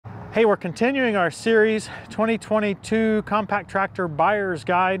Hey, we're continuing our series 2022 Compact Tractor Buyer's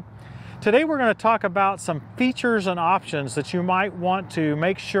Guide. Today we're going to talk about some features and options that you might want to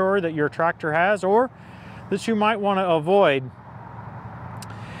make sure that your tractor has or that you might want to avoid.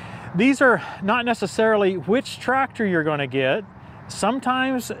 These are not necessarily which tractor you're going to get.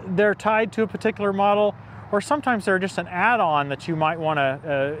 Sometimes they're tied to a particular model, or sometimes they're just an add-on that you might want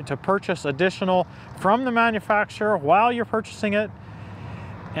to purchase additional from the manufacturer while you're purchasing it.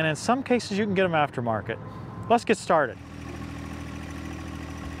 And in some cases you can get them aftermarket. Let's get started.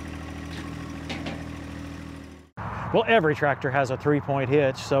 Well, every tractor has a 3-point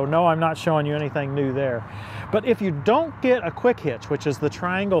hitch, so no, I'm not showing you anything new there. But if you don't get a quick hitch, which is the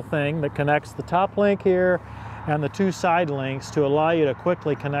triangle thing that connects the top link here and the two side links to allow you to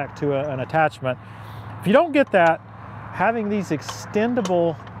quickly connect to an attachment, if you don't get that, having these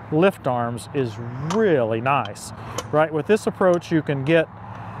extendable lift arms is really nice, right? With this approach, you can get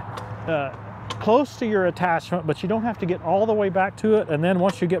close to your attachment, but you don't have to get all the way back to it. And then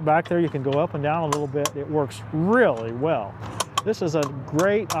once you get back there, you can go up and down a little bit. It works really well. This is a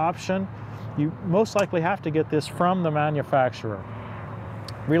great option. You most likely have to get this from the manufacturer.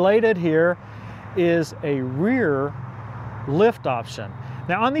 Related here is a rear lift option.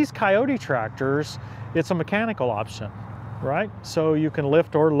 Now on these Coyote tractors, it's a mechanical option, right? So you can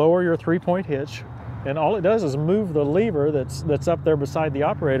lift or lower your 3-point hitch, and all it does is move the lever that's up there beside the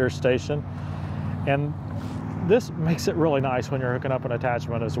operator station. And this makes it really nice when you're hooking up an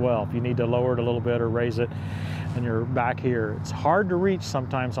attachment as well. If you need to lower it a little bit or raise it and you're back here. It's hard to reach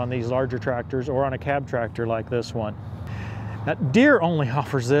sometimes on these larger tractors or on a cab tractor like this one. Now, Deere only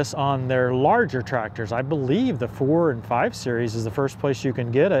offers this on their larger tractors. I believe the 4 and 5 series is the first place you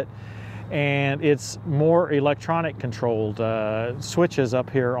can get it. And it's more electronic controlled switches up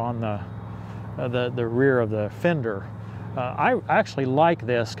here on the rear of the fender. I actually like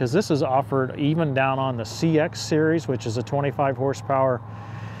this because this is offered even down on the CX series, which is a 25 horsepower,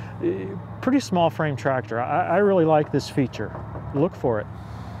 pretty small frame tractor. I really like this feature. Look for it.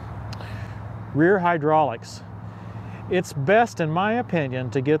 Rear hydraulics. It's best, in my opinion,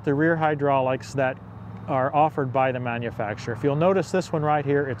 to get the rear hydraulics that are offered by the manufacturer. If you'll notice this one right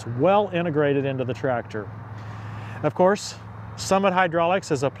here, it's well integrated into the tractor. Of course, Summit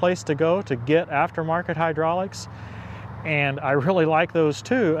Hydraulics is a place to go to get aftermarket hydraulics, and I really like those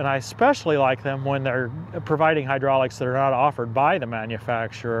too, and I especially like them when they're providing hydraulics that are not offered by the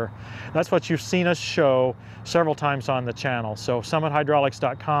manufacturer. That's what you've seen us show several times on the channel. So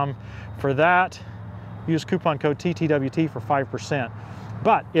summithydraulics.com for that. Use coupon code TTWT for 5%.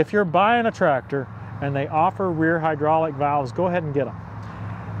 But if you're buying a tractor and they offer rear hydraulic valves, go ahead and get them.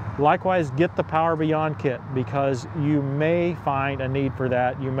 Likewise, get the Power Beyond kit because you may find a need for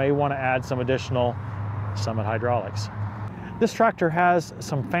that. You may want to add some additional Summit hydraulics. This tractor has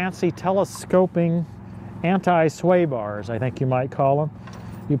some fancy telescoping anti-sway bars, I think you might call them.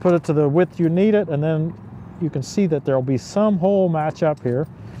 You put it to the width you need it, and then you can see that there'll be some hole match up here.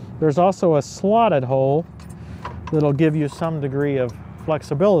 There's also a slotted hole that'll give you some degree of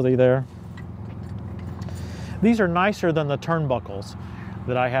flexibility there. These are nicer than the turnbuckles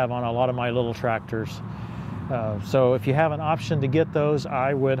that I have on a lot of my little tractors. So if you have an option to get those,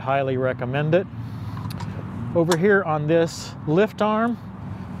 I would highly recommend it. Over here on this lift arm,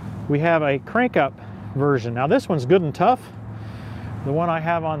 we have a crank up version. Now this one's good and tough. The one I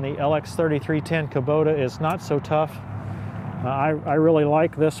have on the LX3310 Kubota is not so tough. I really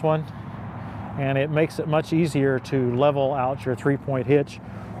like this one, and it makes it much easier to level out your 3-point hitch.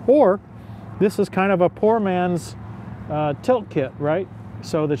 Or this is kind of a poor man's tilt kit, right?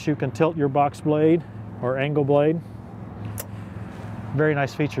 So that you can tilt your box blade or angle blade. Very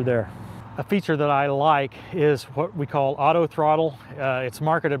nice feature there. A feature that I like is what we call auto throttle. It's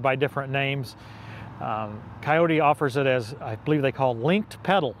marketed by different names. Coyote offers it as, I believe they call linked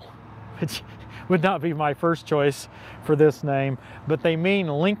pedal, which would not be my first choice for this name, but they mean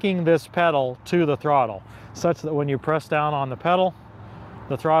linking this pedal to the throttle, such that when you press down on the pedal,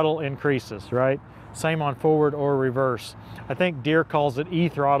 the throttle increases, right? Same on forward or reverse. I think Deere calls it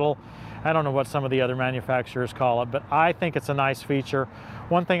e-throttle. I don't know what some of the other manufacturers call it, but I think it's a nice feature.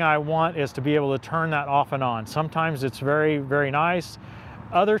 One thing I want is to be able to turn that off and on. Sometimes it's very, very nice.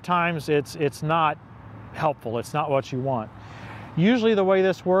 Other times it's not helpful. It's not what you want. Usually the way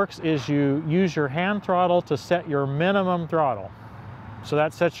this works is you use your hand throttle to set your minimum throttle. So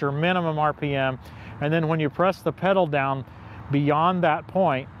that sets your minimum RPM. And then when you press the pedal down beyond that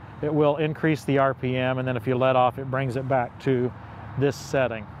point, it will increase the RPM. And then if you let off, it brings it back to this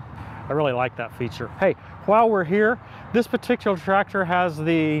setting. I really like that feature. Hey, while we're here, this particular tractor has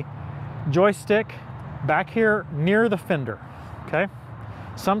the joystick back here near the fender, okay?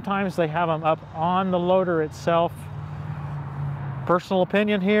 Sometimes they have them up on the loader itself. Personal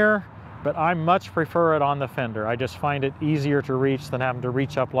opinion here, but I much prefer it on the fender. I just find it easier to reach than having to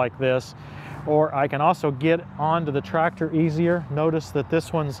reach up like this. Or I can also get onto the tractor easier. Notice that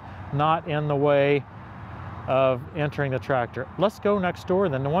this one's not in the way of entering the tractor. Let's go next door,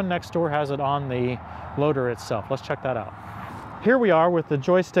 then the one next door has it on the loader itself. Let's check that out. Here we are with the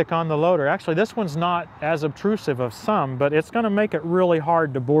joystick on the loader. Actually, this one's not as obtrusive of some, but it's gonna make it really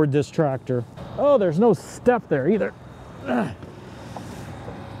hard to board this tractor. Oh, there's no step there either.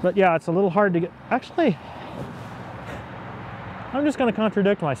 But yeah, it's a little hard to get. Actually, I'm just gonna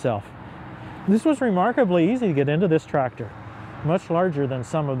contradict myself. This was remarkably easy to get into this tractor. Much larger than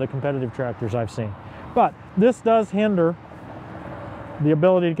some of the competitive tractors I've seen. But this does hinder the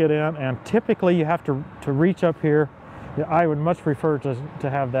ability to get in, and typically you have to reach up here. I would much prefer to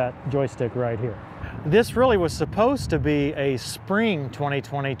have that joystick right here. This really was supposed to be a spring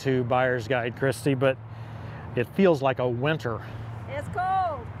 2022 buyer's guide, Christy, but it feels like a winter. It's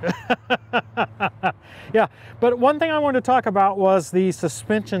cold. Yeah, but one thing I wanted to talk about was the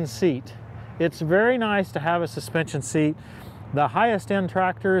suspension seat. It's very nice to have a suspension seat. The highest end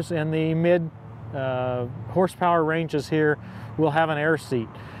tractors in the mid horsepower ranges here will have an air seat.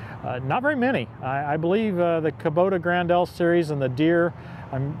 Not very many. I believe the Kubota Grand L series and the Deere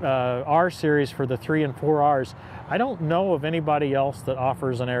R series for the 3 and 4Rs. I don't know of anybody else that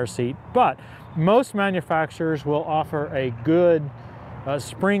offers an air seat, but most manufacturers will offer a good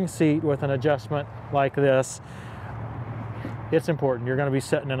spring seat with an adjustment like this. It's important. You're going to be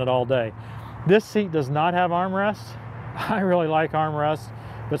sitting in it all day. This seat does not have armrests. I really like armrests,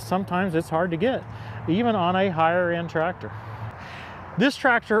 but sometimes it's hard to get, even on a higher end tractor. This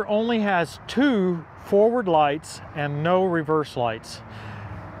tractor only has 2 forward lights and no reverse lights.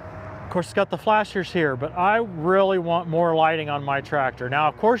 Of course, it's got the flashers here, but I really want more lighting on my tractor. Now,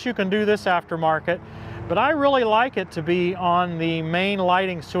 of course, you can do this aftermarket, but I really like it to be on the main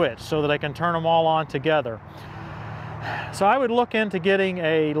lighting switch so that I can turn them all on together. So I would look into getting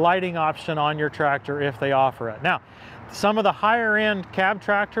a lighting option on your tractor if they offer it. Now, some of the higher end cab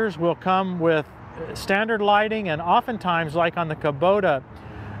tractors will come with standard lighting, and oftentimes, like on the Kubota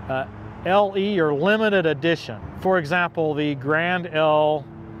LE or limited edition, for example, the Grand L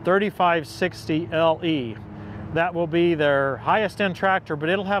 3560 LE, that will be their highest end tractor, but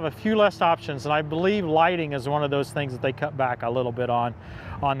it'll have a few less options, and I believe lighting is one of those things that they cut back a little bit on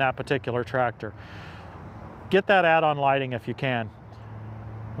that particular tractor. Get that add-on lighting if you can.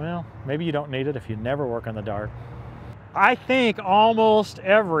 Well, maybe you don't need it if you never work in the dark. I think almost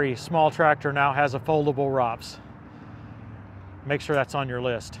every small tractor now has a foldable ROPS. Make sure that's on your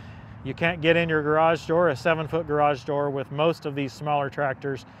list. You can't get in your garage door, a 7-foot garage door, with most of these smaller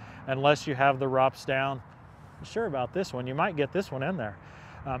tractors unless you have the ROPS down. I'm sure about this one, you might get this one in there,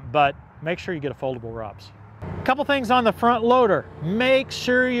 but make sure you get a foldable ROPS. A couple things on the front loader. Make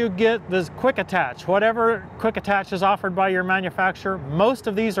sure you get this quick attach. Whatever quick attach is offered by your manufacturer, most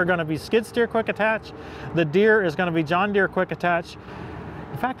of these are going to be skid steer quick attach. The Deere is going to be John Deere quick attach.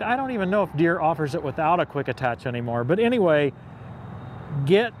 In fact, I don't even know if Deere offers it without a quick attach anymore. But anyway,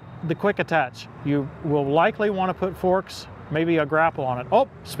 get the quick attach. You will likely want to put forks, maybe a grapple on it. Oh,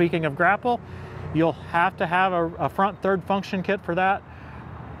 speaking of grapple, you'll have to have a front third function kit for that.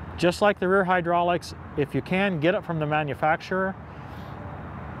 Just like the rear hydraulics, if you can, get it from the manufacturer.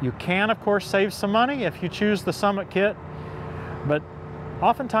 You can, of course, save some money if you choose the Summit kit, but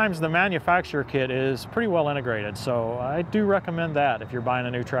oftentimes the manufacturer kit is pretty well integrated, so I do recommend that if you're buying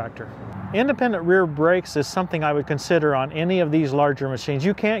a new tractor. Independent rear brakes is something I would consider on any of these larger machines.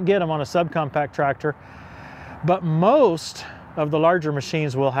 You can't get them on a subcompact tractor, but most of the larger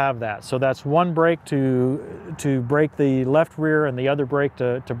machines will have that. So that's one brake to brake the left rear and the other brake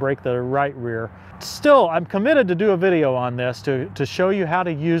to brake the right rear. Still, I'm committed to do a video on this to show you how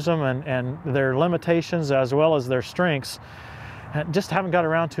to use them and their limitations as well as their strengths. Just haven't got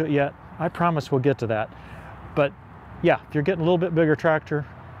around to it yet. I promise we'll get to that. But yeah, if you're getting a little bit bigger tractor,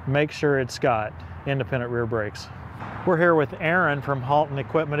 make sure it's got independent rear brakes. We're here with Aaron from Halton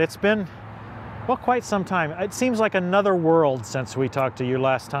Equipment. It's been, well, quite some time. It seems like another world since we talked to you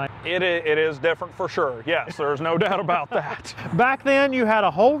last time. It is different for sure. Yes, there's no doubt about that. Back then you had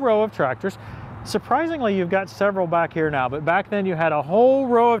a whole row of tractors. Surprisingly, you've got several back here now, but back then you had a whole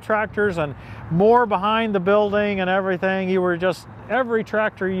row of tractors and more behind the building and everything. You were just, every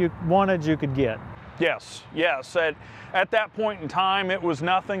tractor you wanted you could get. Yes, yes. At that point in time, it was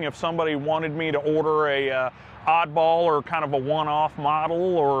nothing if somebody wanted me to order a oddball or kind of a one-off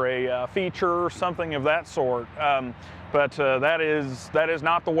model or a feature or something of that sort. But that is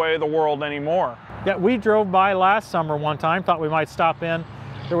not the way of the world anymore. Yeah, we drove by last summer one time, thought we might stop in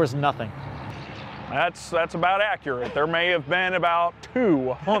there was nothing. That's about accurate. There may have been about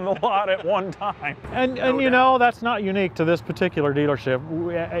 2 on the lot at one time. And you know, that's not unique to this particular dealership.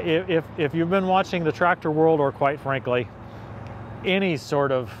 If you've been watching the tractor world, or quite frankly, any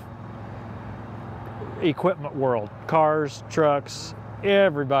sort of equipment world, cars, trucks,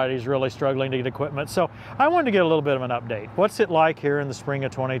 everybody's really struggling to get equipment. So I wanted to get a little bit of an update. What's it like here in the spring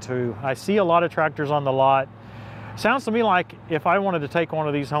of 22? I see a lot of tractors on the lot. Sounds to me like if I wanted to take one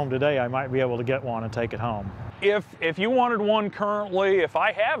of these home today, I might be able to get one and take it home. If you wanted one currently, if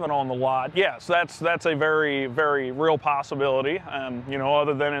I have it on the lot, yes, that's a very, very real possibility. You know,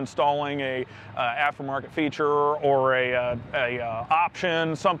 other than installing a aftermarket feature or a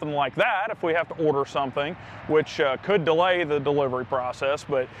option, something like that, if we have to order something, which could delay the delivery process.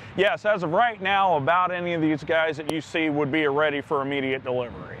 But yes, as of right now, about any of these guys that you see would be ready for immediate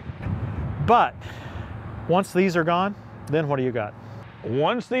delivery. But once these are gone, then what do you got?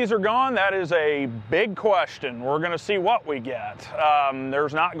 Once these are gone, that is a big question. We're going to see what we get.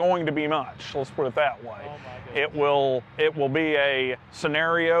 There's not going to be much, let's put it that way. Oh, it will be a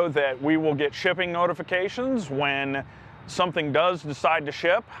scenario that we will get shipping notifications when something does decide to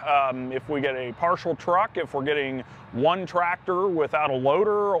ship. If we get a partial truck, if we're getting one tractor without a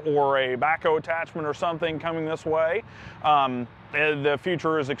loader or a backhoe attachment or something coming this way, the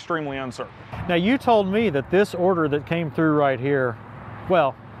future is extremely uncertain. Now, you told me that this order that came through right here,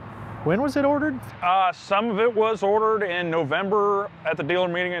 well, when was it ordered? Some of it was ordered in November at the dealer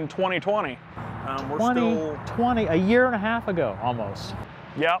meeting in 2020. We're 2020, a year and a half ago, almost.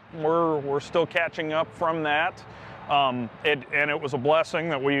 Yep, we're still catching up from that. And it was a blessing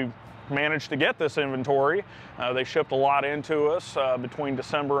that we managed to get this inventory. They shipped a lot into us between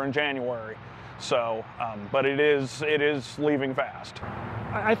December and January. So, but it is leaving fast.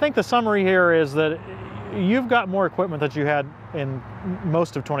 I think the summary here is that you've got more equipment than you had in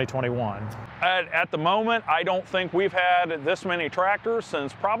most of 2021. At the moment, I don't think we've had this many tractors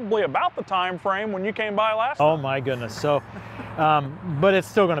since probably about the time frame when you came by last time. Oh my goodness. So, but it's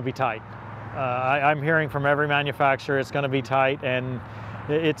still going to be tight. I'm hearing from every manufacturer it's going to be tight, and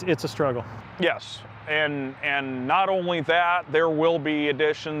it's a struggle. Yes. And not only that, there will be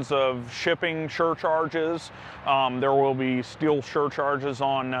additions of shipping surcharges. There will be steel surcharges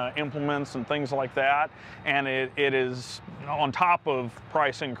on implements and things like that. And it is on top of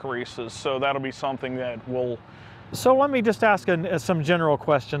price increases. So that'll be something that will... So let me just ask some general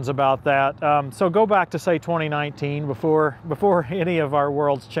questions about that. So go back to, say, 2019, before any of our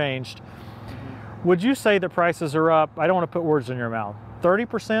worlds changed. Would you say that prices are up, I don't want to put words in your mouth,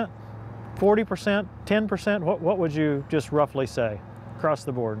 30%? 40%, 10%? What would you just roughly say across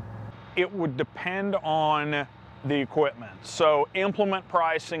the board? It would depend on the equipment. So implement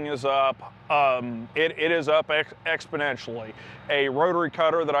pricing is up. It is up exponentially. A rotary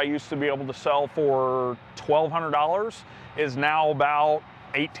cutter that I used to be able to sell for $1,200 is now about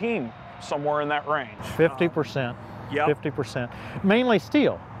 $1,800, somewhere in that range. 50%. Yep. 50%. Mainly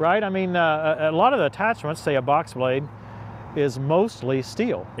steel, right? I mean, a lot of the attachments, say a box blade, is mostly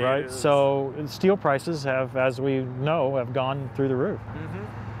steel, right? So steel prices have, as we know, have gone through the roof.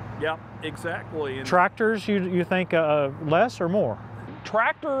 Mm-hmm. Yep, exactly. And tractors, you think less or more?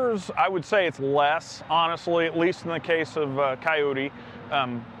 Tractors, I would say it's less, honestly, at least in the case of Coyote.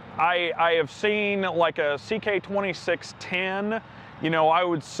 I have seen like a CK2610, you know, I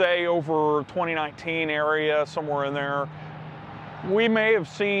would say over 2019 area, somewhere in there. We may have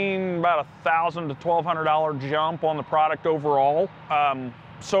seen about $1,000 to $1,200 jump on the product overall.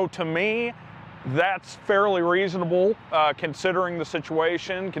 So to me, that's fairly reasonable considering the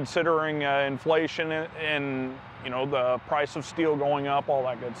situation, considering inflation and you know, the price of steel going up, all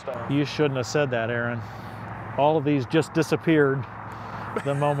that good stuff. You shouldn't have said that, Aaron. All of these just disappeared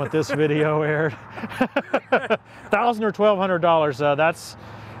the moment this video aired. $1,000 or $1,200,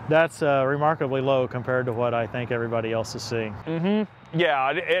 that's remarkably low compared to what I think everybody else is seeing. Mm-hmm.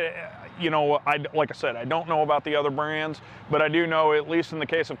 Yeah, you know, like I said, I don't know about the other brands, but I do know, at least in the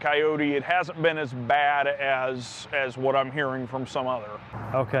case of Coyote, it hasn't been as bad as what I'm hearing from some other.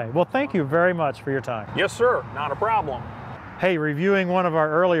 Okay, well, thank you very much for your time. Yes, sir, not a problem. Hey, reviewing one of our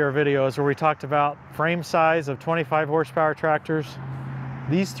earlier videos where we talked about frame size of 25 horsepower tractors,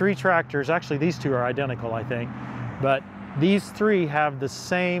 these three tractors, actually these two are identical, I think, but these three have the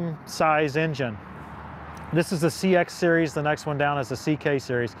same size engine. This is the CX series, the next one down is the CK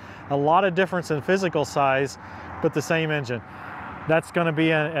series. A lot of difference in physical size, but the same engine. That's going to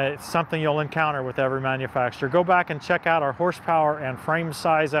be something you'll encounter with every manufacturer. Go back and check out our horsepower and frame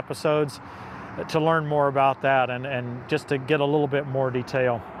size episodes to learn more about that and just to get a little bit more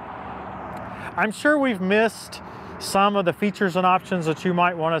detail. I'm sure we've missed some of the features and options that you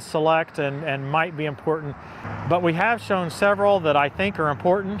might want to select and might be important, but we have shown several that I think are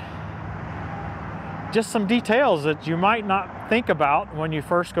important. Just some details that you might not think about when you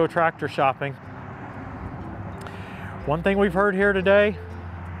first go tractor shopping. One thing we've heard here today,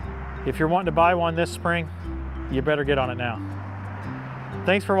 if you're wanting to buy one this spring, you better get on it now.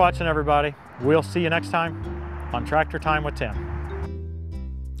 Thanks for watching, everybody. We'll see you next time on Tractor Time with Tim.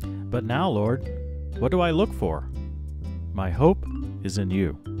 But now, Lord, what do I look for? My hope is in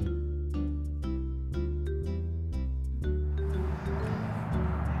you.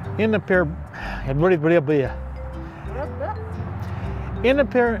 In the pair,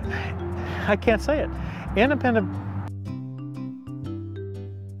 I can't say it. Independent